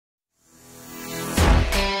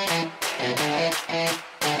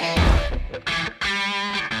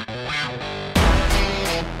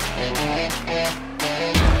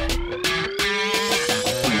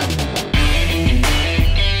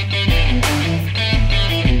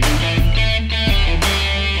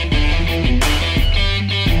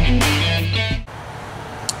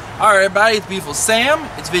Alright everybody, it's Beautiful Sam.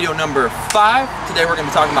 It's video number 5. Today we're going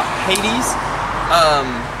to be talking about Hades.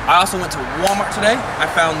 I also went to Walmart today. I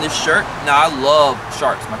found this shirt. Now I love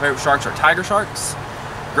sharks. My favorite sharks are tiger sharks,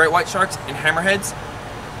 great white sharks, and hammerheads.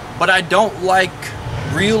 But I don't like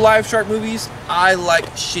real life shark movies. I like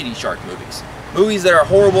shitty shark movies. Movies that are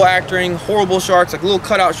horrible acting, horrible sharks, like little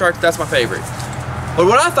cutout sharks, that's my favorite. But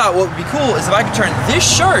what I thought would be cool is if I could turn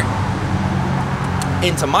this shirt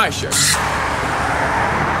into my shirt.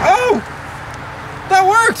 Oh! That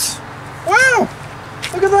works! Wow!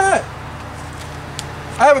 Look at that!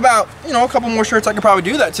 I have about, a couple more shirts I could probably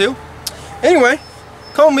do that too. Anyway,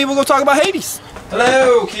 come with me, we'll go talk about Hades.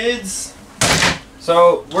 Hello, kids!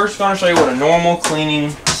 So, we're just going to show you what a normal cleaning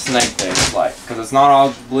snake day is like. Because it's not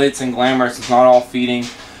all glitz and glamorous, it's not all feeding.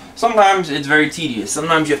 Sometimes it's very tedious.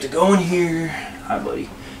 Sometimes you have to go in here. Hi, buddy. You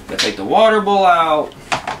gotta take the water bowl out.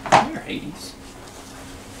 Come here, Hades.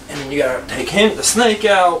 And then you gotta take the snake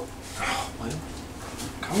out. Oh, well,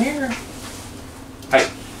 come here. Hey.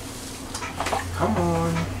 Come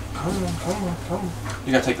on. Come on, come on, come on.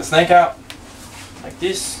 You gotta take the snake out. Like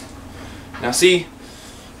this. Now see,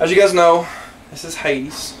 as you guys know, this is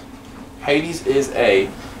Hades. Hades is a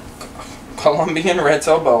Colombian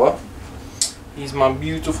red-tailed boa. He's my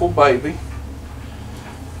beautiful baby.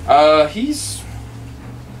 I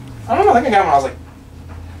don't know, I think I got him when I was like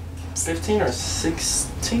 15 or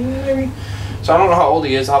 16 maybe. So I don't know how old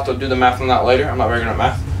he is. I'll have to do the math on that later. I'm not very good at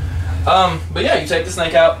math. But yeah, you take the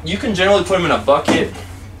snake out. You can generally put him in a bucket,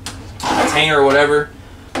 a container or whatever.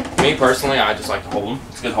 Me personally, I just like to hold him.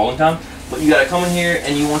 It's a good holding time. But you gotta come in here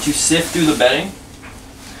and you want to sift through the bedding.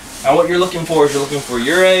 Now what you're looking for is you're looking for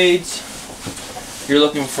urates. You're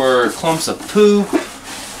looking for clumps of poop.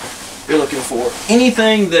 You're looking for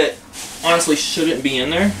anything that honestly shouldn't be in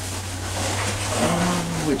there.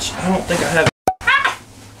 Which I don't think I have. Ah!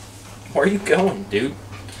 Where are you going, dude?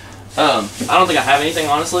 I don't think I have anything,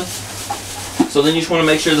 honestly. So then you just want to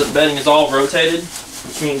make sure that the bedding is all rotated,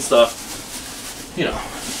 which means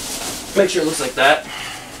make sure it looks like that.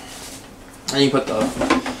 And you put the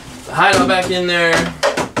hideout back in there.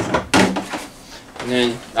 And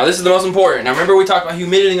then, now this is the most important. Now remember we talked about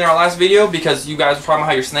humidity in our last video because you guys were talking about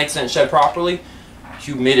how your snakes didn't shed properly.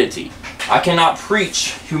 Humidity. I cannot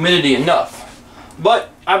preach humidity enough. But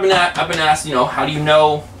I've been asked, how do you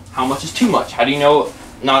know how much is too much? How do you know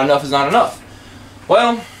not enough is not enough?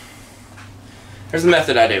 Well, here's the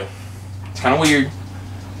method I do. It's kind of weird,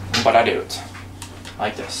 but I do it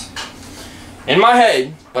like this. In my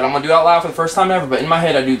head, but I'm gonna do it out loud for the first time ever. But in my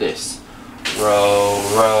head, I do this: row,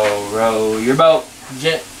 row, row your boat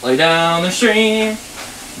gently down the stream.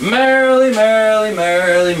 Merrily, merrily,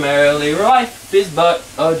 merrily, merrily, life is but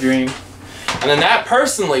a dream. And then that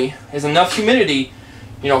personally is enough humidity,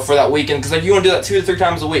 for that weekend, because you want to do that 2 to 3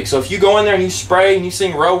 times a week. So if you go in there and you spray and you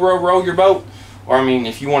sing row, row, row your boat, or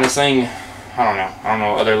if you want to sing, I don't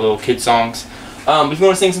know, other little kid songs. But if you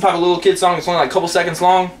want to sing some type of little kid song that's only like a couple seconds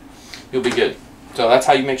long, you'll be good. So that's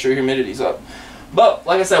how you make sure your humidity's up. But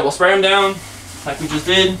like I said, we'll spray them down like we just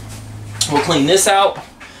did. We'll clean this out.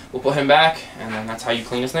 We'll put him back, and then that's how you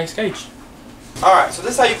clean a snake's cage. Alright, so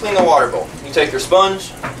this is how you clean the water bowl. You take your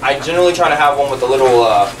sponge. I generally try to have one with a little,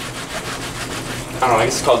 I don't know, I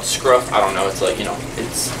guess it's called scruff. I don't know, it's like,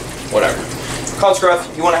 it's whatever. It's called scruff.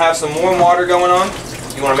 You want to have some warm water going on.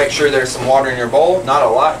 You want to make sure there's some water in your bowl. Not a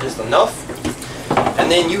lot, just enough. And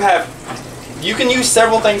then you can use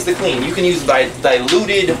several things to clean. You can use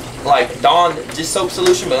diluted, like Dawn dish soap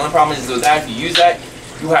solution, but the only problem is with that, if you use that,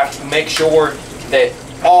 you have to make sure that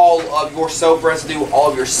all of your soap residue, all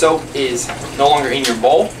of your soap is no longer in your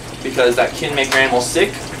bowl because that can make your animals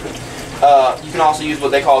sick. You can also use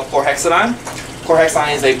what they call chlorhexidine.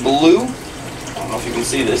 Chlorhexidine is a blue, I don't know if you can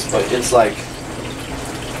see this, but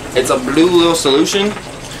it's a blue little solution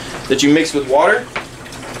that you mix with water.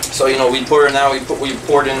 So we pour it now, we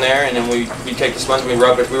pour it in there, and then we take the sponge and we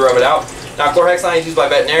rub it out. Now chlorhexidine is used by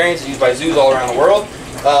veterinarians, it's used by zoos all around the world.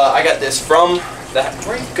 I got this from where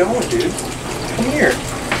are you going, dude? Come here.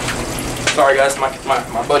 Sorry guys,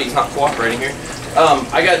 my buddy's not cooperating here.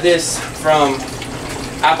 I got this from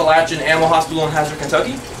Appalachian Animal Hospital in Hazard,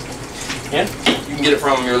 Kentucky. Yeah, you can get it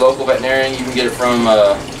from your local veterinarian. You can get it from,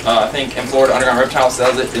 I think in Florida, Underground Reptile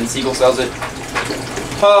sells it, and Siegel sells it.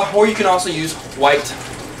 Or you can also use white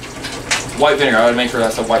vinegar. I would make sure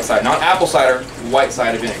that's the white side, not apple cider, white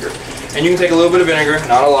cider vinegar. And you can take a little bit of vinegar,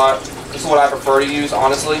 not a lot. This is what I prefer to use,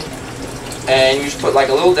 honestly. And you just put like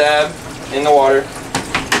a little dab in the water.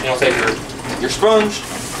 You'll take your sponge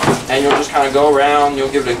and you'll just kind of go around. You'll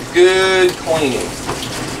give it a good cleaning.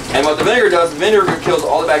 And what the vinegar does, the vinegar kills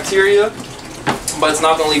all the bacteria, but it's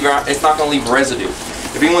not going to leave residue.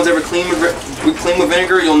 If anyone's ever cleaned with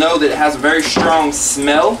vinegar, you'll know that it has a very strong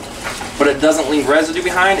smell, but it doesn't leave residue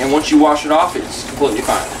behind, and once you wash it off, it's completely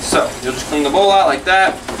fine. So you'll just clean the bowl out like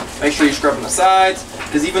that. Make sure you're scrubbing the sides,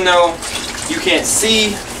 because even though you can't see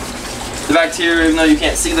the bacteria, even though you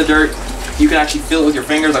can't see the dirt, you can actually feel it with your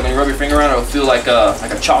fingers. Like when you rub your finger around, it'll feel like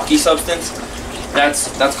a chalky substance.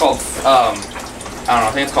 That's called I don't know,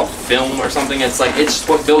 I think it's called film or something. It's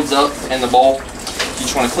what builds up in the bowl. You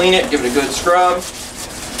just want to clean it, give it a good scrub,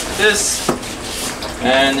 like this,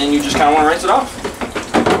 and then you just kind of want to rinse it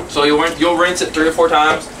off. So you'll rinse it 3 or 4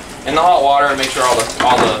 times in the hot water and make sure all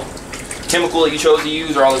the chemical that you chose to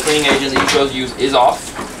use or all the cleaning agents that you chose to use is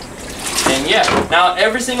off. And yeah, now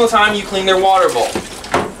every single time you clean their water bowl,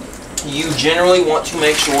 you generally want to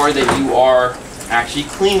make sure that you are actually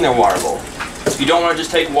cleaning their water bowl. You don't want to just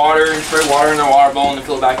take water and spray water in their water bowl and then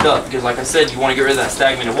fill it back up, because like I said, you want to get rid of that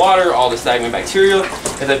stagnated water, all the stagnant bacteria.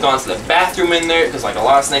 If they've gone to the bathroom in there, because like a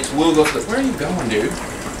lot of snakes will go to the, where are you going, dude?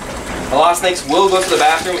 A lot of snakes will go to the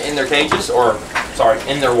bathroom in their cages, or sorry,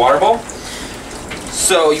 in their water bowl.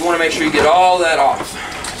 So you want to make sure you get all that off.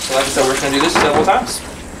 So like I said, we're just going to do this several times.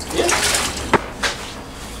 Yeah.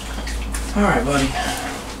 Alright, buddy.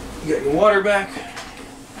 You got your water back.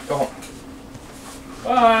 Go home.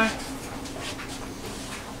 Bye.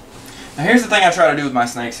 Now here's the thing I try to do with my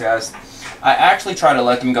snakes, guys. I actually try to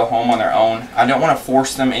let them go home on their own. I don't want to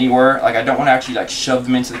force them anywhere. Like I don't want to actually like shove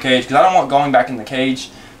them into the cage, because I don't want going back in the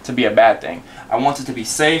cage to be a bad thing. I want it to be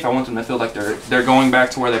safe. I want them to feel like they're going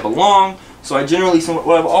back to where they belong. So I generally,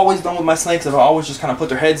 what I've always done with my snakes is I've always just kind of put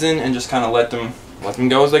their heads in and just kind of let them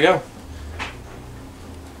go as they go.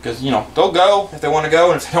 Because, you know, they'll go if they want to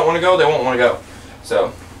go, and if they don't want to go, they won't want to go.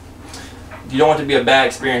 So you don't want it to be a bad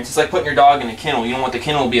experience. It's like putting your dog in a kennel. You don't want the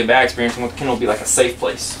kennel to be a bad experience. You want the kennel to be like a safe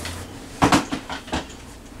place.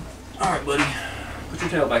 Alright, buddy. Put your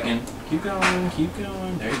tail back in. Keep going, keep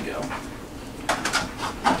going. There you go.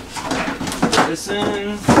 Put this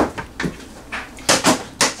in.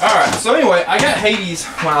 Alright, so anyway, I got Hades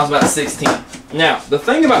when I was about 16. Now, the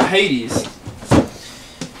thing about Hades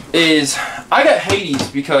is I got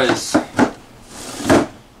Hades because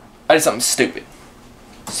I did something stupid.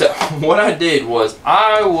 So what I did was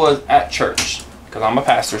I was at church, because I'm a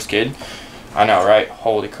pastor's kid. I know, right?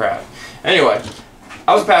 Holy crap. Anyway,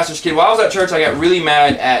 I was a pastor's kid. While I was at church, I got really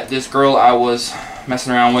mad at this girl I was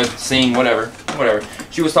messing around with, seeing, whatever.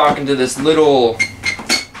 She was talking to this little,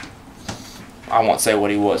 I won't say what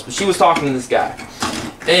he was, but she was talking to this guy.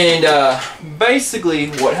 And basically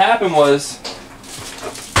what happened was,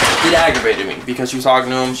 it aggravated me because she was talking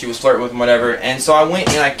to him, she was flirting with him, whatever. And so I went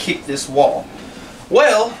and I kicked this wall.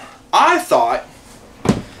 Well, I thought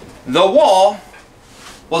the wall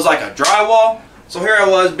was like a drywall. So here I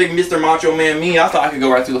was, big Mr. Macho Man me. I thought I could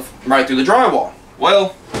go right through the drywall.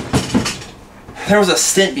 Well, there was a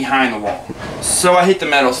stent behind the wall. So I hit the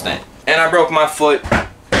metal stent and I broke my foot.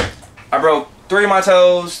 I broke 3 of my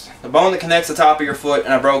toes, the bone that connects the top of your foot,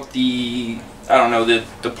 and I broke the, I don't know,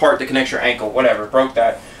 the part that connects your ankle, whatever, broke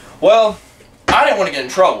that. Well, I didn't want to get in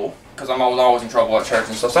trouble, because I'm always in trouble at church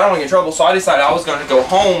and stuff, so I don't want to get in trouble, so I decided I was going to go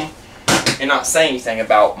home and not say anything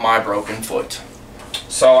about my broken foot.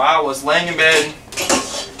 So I was laying in bed,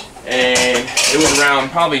 and it was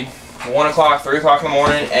around probably 1 o'clock, 3 o'clock in the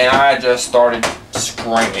morning, and I just started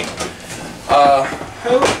screaming.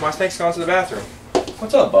 Oh, my snake's gone to the bathroom.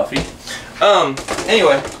 What's up, Buffy?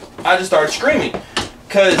 Anyway, I just started screaming,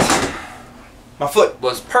 because my foot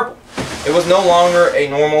was purple. It was no longer a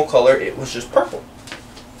normal color, it was just purple.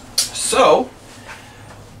 So,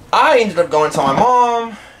 I ended up going to my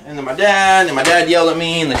mom, and then my dad, and my dad yelled at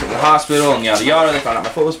me, and they took me to the hospital, and yada yada. They found out my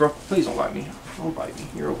foot was broke. Please don't bite me. Don't bite me.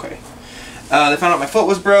 You're okay. They found out my foot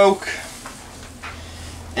was broke,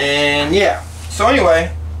 and yeah. So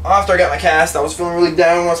anyway, after I got my cast, I was feeling really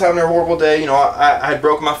down. I was having a horrible day. You know, I had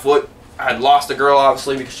broken my foot. I had lost a girl,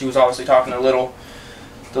 obviously, because she was obviously talking to the little,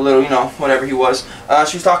 you know, whatever he was.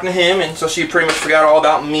 She was talking to him, and so she pretty much forgot all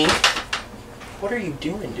about me. What are you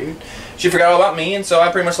doing, dude? She forgot all about me, and so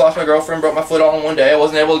I pretty much lost my girlfriend, broke my foot all in one day. I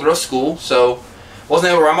wasn't able to go to school, so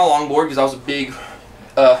wasn't able to ride my longboard because I was a big,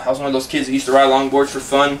 I was one of those kids that used to ride longboards for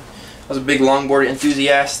fun. I was a big longboard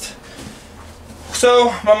enthusiast.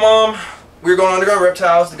 So my mom, we were going Underground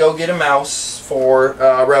Reptiles to go get a mouse for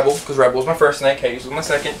Rebel, because Rebel was my first snake, Hades was my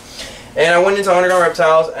second. And I went into Underground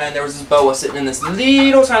Reptiles, and there was this boa sitting in this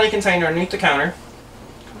little tiny container underneath the counter.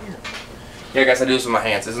 Come here. Yeah, guys, I do this with my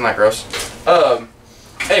hands. Isn't that gross?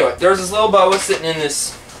 Anyway, there was this little boa sitting in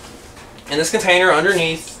this container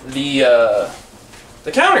underneath the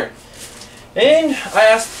counter. And I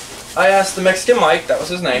asked I asked the Mexican Mike, that was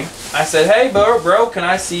his name. I said, hey bro, can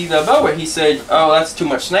I see the boa? He said, oh, that's too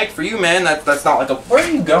much snake for you, man. That's not like a, where are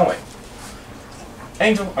you going?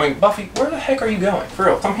 Angel, I mean Buffy, where the heck are you going? For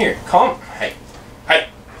real, come here, hey.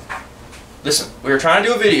 Listen, we were trying to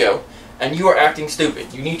do a video, and you are acting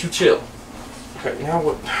stupid. You need to chill. Okay, now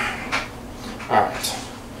what? Alright.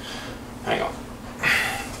 Hang on.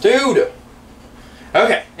 Dude!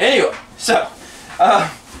 Okay, anyway, so, I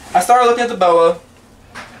started looking at the boa.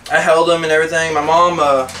 I held him and everything. My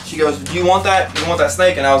mom, she goes, do you want that? Do you want that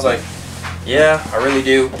snake? And I was like, yeah, I really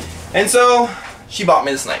do. And so, she bought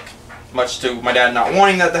me the snake. Much to my dad not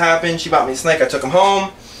wanting that to happen, she bought me the snake. I took him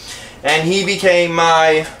home, and he became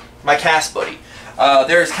my cast buddy.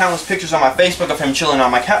 There's countless pictures on my Facebook of him chilling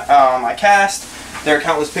on my cast. There are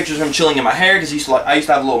countless pictures of him chilling in my hair because I used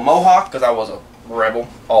to have a little mohawk because I was a rebel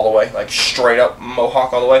all the way, like straight up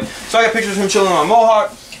mohawk all the way. So I got pictures of him chilling on my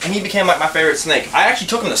mohawk, and he became like my favorite snake. I actually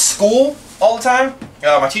took him to school all the time.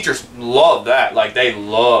 My teachers loved that, like they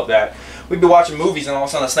loved that. We'd be watching movies and all of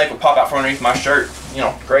a sudden a snake would pop out from underneath my shirt. You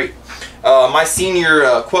know, great. My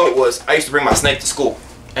senior quote was, I used to bring my snake to school.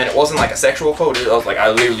 And it wasn't like a sexual quote, I was like, I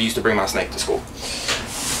literally used to bring my snake to school.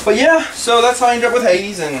 But yeah, so that's how I ended up with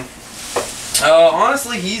Hades, and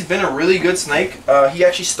honestly, he's been a really good snake. He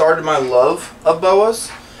actually started my love of boas.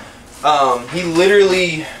 He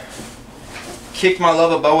literally kicked my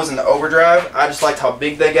love of boas into overdrive. I just liked how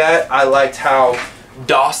big they got. I liked how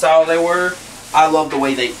docile they were. I love the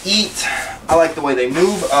way they eat. I like the way they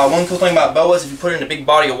move. One cool thing about boas, if you put it in a big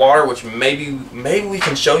body of water, which maybe we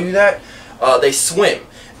can show you that, they swim.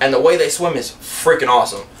 And the way they swim is freaking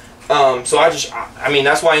awesome. So I mean,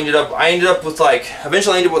 that's why I ended up with like,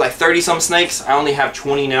 eventually I ended up with like 30 some snakes. I only have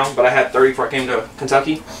 20 now, but I had 30 before I came to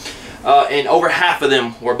Kentucky. And over half of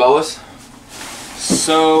them were boas.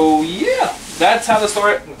 So yeah, that's how the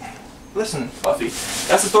story, listen Buffy,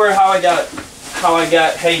 that's the story of how I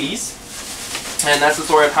got Hades. And that's the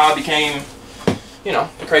story of how I became, you know,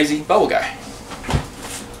 the crazy boa guy.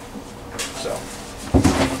 So.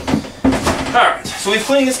 Alright, so we've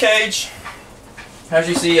cleaned this cage. As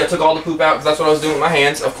you see, I took all the poop out because that's what I was doing with my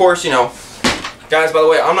hands. Of course, you know, guys, by the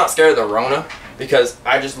way, I'm not scared of the Rona because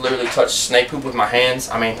I just literally touch snake poop with my hands.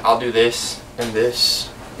 I mean, I'll do this and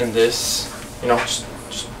this and this. You know, just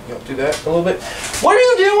you know, do that a little bit. What are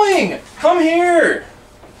you doing? Come here.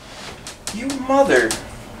 You mother.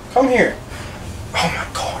 Come here. Oh my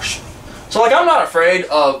gosh. So like, I'm not afraid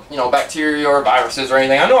of, you know, bacteria or viruses or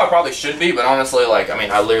anything. I know I probably should be, but honestly, like, I mean,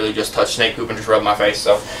 I literally just touched snake poop and just rubbed my face.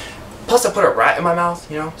 So, plus I put a rat in my mouth,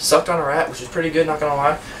 you know, sucked on a rat, which is pretty good, not gonna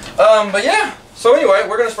lie. But yeah. So anyway,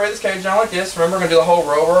 we're gonna spray this cage down like this. Remember, we're gonna do the whole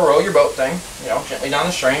row your boat thing. You know, gently down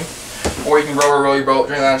the stream, or you can row your boat,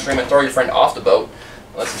 gently down the stream, and throw your friend off the boat.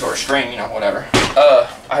 Unless it's over a string, you know, whatever. I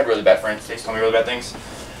had really bad friends. They used to tell me really bad things.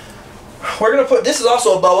 We're gonna put. This is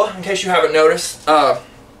also a boa, in case you haven't noticed.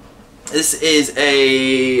 This is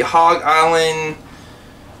a Hog Island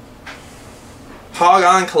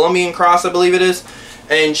Colombian cross, I believe it is.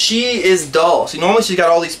 And she is dull. See, normally she's got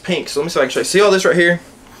all these pinks. So let me see if I can show you. See all this right here?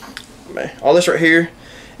 All this right here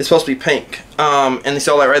is supposed to be pink. And you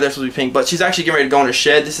see all that right there is supposed to be pink. But she's actually getting ready to go into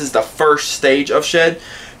shed. This is the first stage of shed.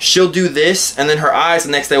 She'll do this, and then her eyes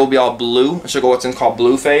the next day will be all blue. She'll go what's called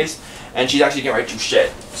blue phase. And she's actually getting ready to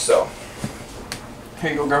shed. So,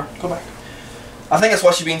 here you go, girl. Go back. I think that's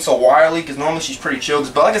why she's being so wily, because normally she's pretty chill.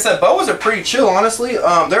 But like I said, boas are pretty chill, honestly.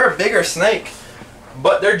 They're a bigger snake,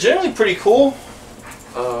 but they're generally pretty cool.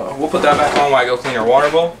 We'll put that back on while I go clean her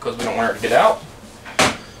water bowl, because we don't want her to get out.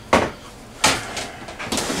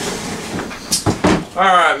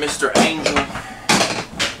 Alright, Mr. Angel.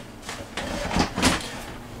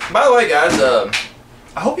 By the way, guys,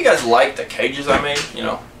 I hope you guys like the cages I made. You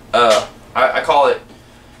know, I call it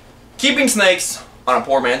keeping snakes on a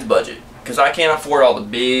poor man's budget. Because I can't afford all the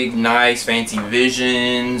big, nice, fancy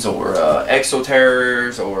Visions or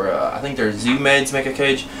Exoterrors or I think there's Zoo Meds make a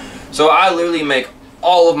cage. So I literally make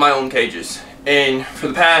all of my own cages. And for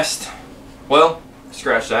the past, well,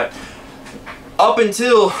 scratch that. Up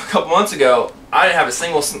until a couple months ago, I didn't have a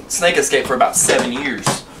single snake escape for about 7 years.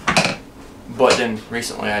 But then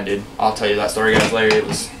recently I did. I'll tell you that story, guys, later. It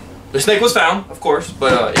was, the snake was found, of course,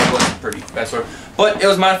 but it was a pretty bad story. But it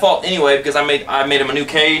was my fault anyway, because I made him a new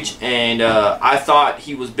cage, and I thought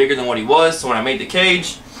he was bigger than what he was. So when I made the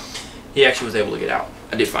cage, he actually was able to get out.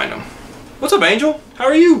 I did find him. What's up, Angel? How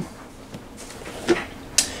are you?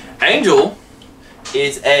 Angel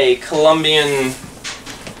is a Colombian.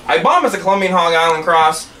 I bought him as a Colombian Hog Island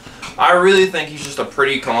cross. I really think he's just a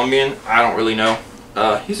pretty Colombian. I don't really know.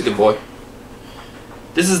 He's a good boy.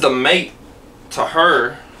 This is the mate to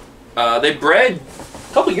her. They bred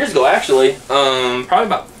a couple years ago, actually. Probably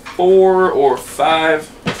about 4 or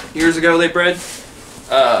 5 years ago they bred.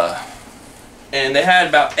 And they had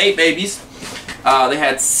about 8 babies. They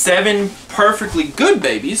had 7 perfectly good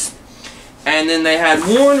babies. And then they had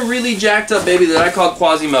one really jacked up baby that I called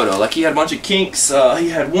Quasimodo. Like, he had a bunch of kinks. He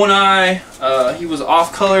had one eye. He was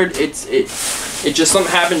off colored. It just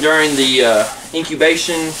something happened during the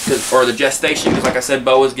incubation or the gestation. Because like I said,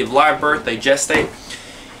 boas give live birth. They gestate.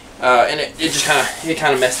 And it just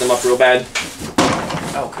kind of messed them up real bad.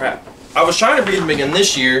 Oh crap! I was trying to breed them again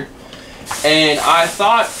this year, and I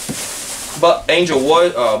thought,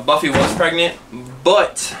 Buffy was pregnant,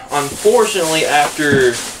 but unfortunately,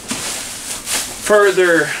 after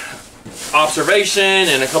further observation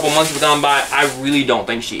and a couple months have gone by, I really don't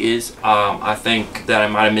think she is. I think that I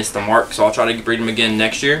might have missed the mark, so I'll try to breed them again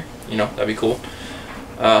next year. You know, that'd be cool.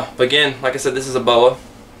 But again, like I said, this is a boa.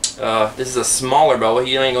 This is a smaller boa.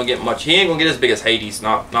 He ain't gonna get much. He ain't gonna get as big as Hades,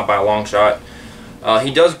 not by a long shot.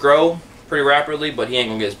 He does grow pretty rapidly, but he ain't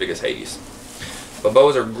gonna get as big as Hades. But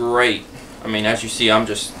boas are great. I mean, as you see, I'm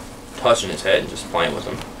just touching his head and just playing with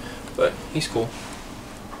him. But he's cool.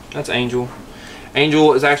 That's Angel.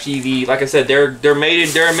 Angel is actually the, like I said, they're a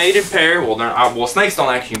mated pair. Well, snakes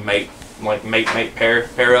don't actually mate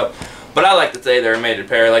pair up. But I like to say they're a mated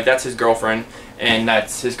pair. Like, that's his girlfriend. And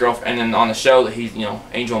that's his girlfriend, and then on the show that he's, you know,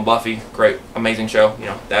 Angel and Buffy, great, amazing show. You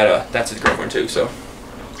know, that's his girlfriend too. So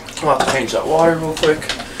I'll have to change that water real quick.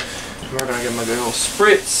 We're gonna give him a good little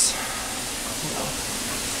spritz. You know,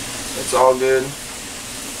 it's all good.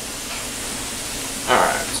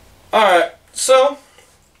 All right. So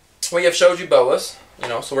we have showed you boas. You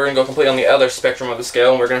know, so we're gonna go completely on the other spectrum of the scale,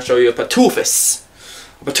 and we're gonna show you a Pituophis.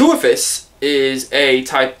 A Pituophis is a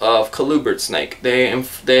type of colubrid snake. They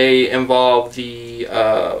involve the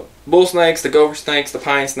bull snakes, the gopher snakes, the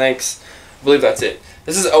pine snakes. I believe that's it.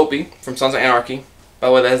 This is Opie from Sons of Anarchy. By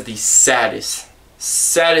the way, that is the saddest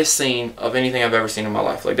scene of anything I've ever seen in my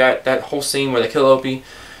life. Like that whole scene where they kill Opie.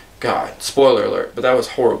 God, spoiler alert, but that was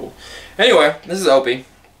horrible. Anyway, this is Opie.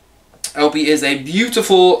 Opie is a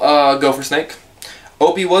beautiful gopher snake.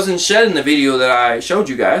 Opie wasn't shed in the video that I showed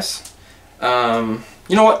you guys.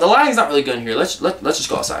 You know what? The lighting's not really good in here. Let's just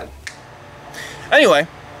go outside. Anyway,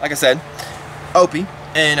 like I said, Opie,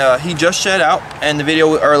 and he just shed out. And the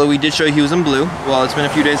video earlier we did show you he was in blue. Well, it's been a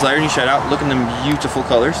few days later and he shed out. Look at them beautiful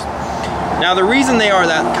colors. Now the reason they are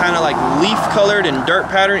that kind of like leaf colored and dirt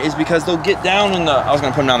pattern is because they'll get down in the, I was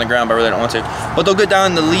gonna put them down on the ground, but I really don't want to. But they'll get down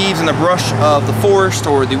in the leaves and the brush of the forest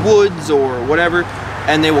or the woods or whatever,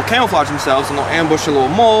 and they will camouflage themselves and they'll ambush a little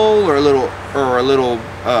mole or a little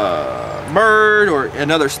bird or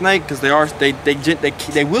another snake, because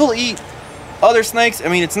they will eat other snakes. I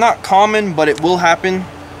mean, it's not common, but it will happen.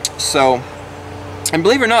 So, and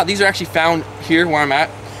believe it or not, these are actually found here where I'm at.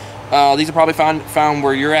 These are probably found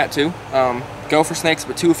where you're at too. Gopher snakes,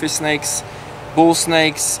 Pituophis snakes, bull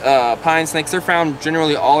snakes, pine snakes. They're found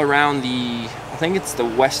generally all around the, I think it's the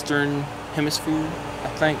Western Hemisphere, I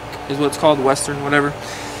think is what it's called, Western, whatever.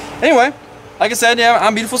 Anyway, like I said, yeah,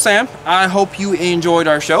 I'm Beautiful Sam. I hope you enjoyed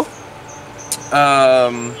our show.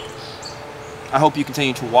 I hope you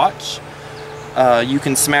continue to watch. You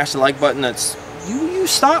can smash the like button. That's you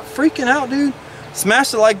stop freaking out, dude.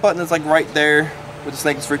 Smash the like button that's like right there where the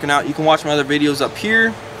snake is freaking out. You can watch my other videos up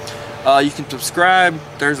here. You can subscribe.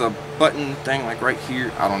 There's a button thing like right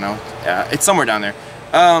here. I don't know. It's somewhere down there.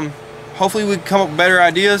 Hopefully we come up with better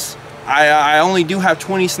ideas. I only do have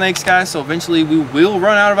 20 snakes, guys, so eventually we will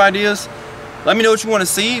run out of ideas. Let me know what you want to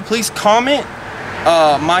see. Please comment.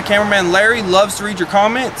 My cameraman Larry loves to read your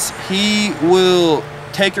comments. He will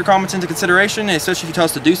take your comments into consideration, especially if you tell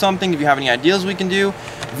us to do something. If you have any ideas we can do,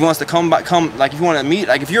 if you want us to like if you want to meet,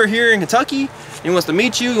 like if you're here in Kentucky and he wants to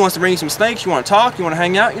meet you, he wants to bring you some snakes, you want to talk, you want to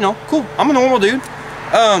hang out, you know, cool. I'm a normal dude.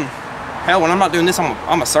 Hell, when I'm not doing this,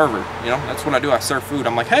 I'm a server. You know, that's what I do. I serve food.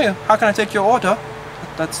 I'm like, hey, how can I take your order?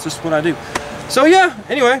 That's just what I do. So yeah.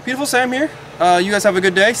 Anyway, Beautiful Sam here. You guys have a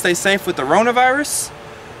good day. Stay safe with the coronavirus.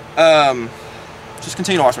 Just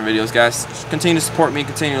continue to watch my videos, guys. Just continue to support me,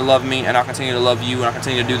 continue to love me, and I'll continue to love you, and I'll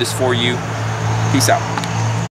continue to do this for you. Peace out.